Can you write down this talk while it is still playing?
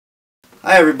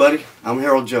Hi everybody, I'm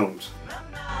Harold Jones.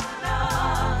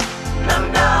 I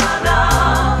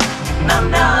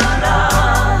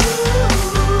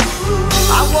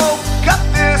woke up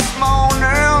this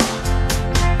morning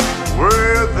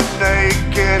with a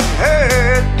naked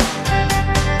head.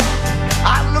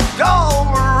 I looked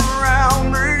all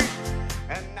around me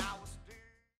and I was still...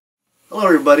 Hello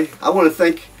everybody, I want to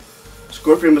thank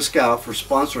Scorpion Mezcal for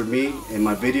sponsoring me and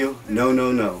my video, No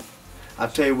No No. I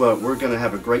tell you what, we're going to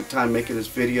have a great time making this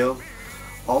video.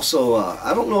 Also,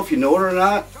 I don't know if you know it or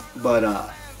not, but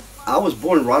I was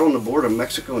born right on the border of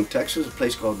Mexico and Texas, a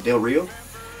place called Del Rio.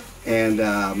 And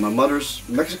my mother's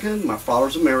Mexican, my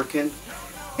father's American.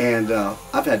 And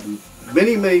I've had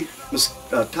many types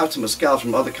of mezcals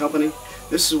from other companies.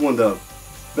 This is one of the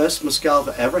best mezcals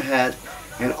I've ever had,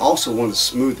 and also one of the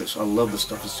smoothest. I love this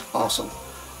stuff, it's awesome.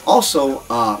 Also,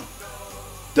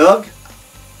 Doug,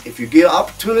 if you get an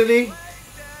opportunity,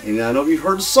 and I know you've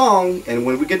heard the song, and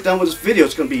when we get done with this video,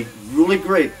 it's going to be really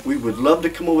great. We would love to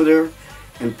come over there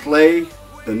and play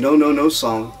the No No No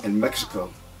song in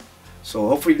Mexico. So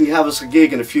hopefully you can have us a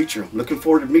gig in the future. Looking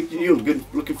forward to meeting you,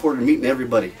 looking forward to meeting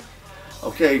everybody.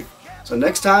 Okay, so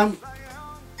next time,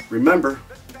 remember,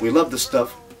 we love this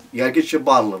stuff. You got to get you a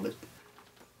bottle of it.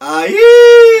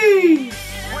 Aye!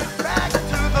 Went back to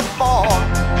the bar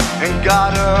and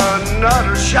got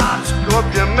another shot,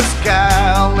 Scorpion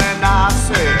Mezcal.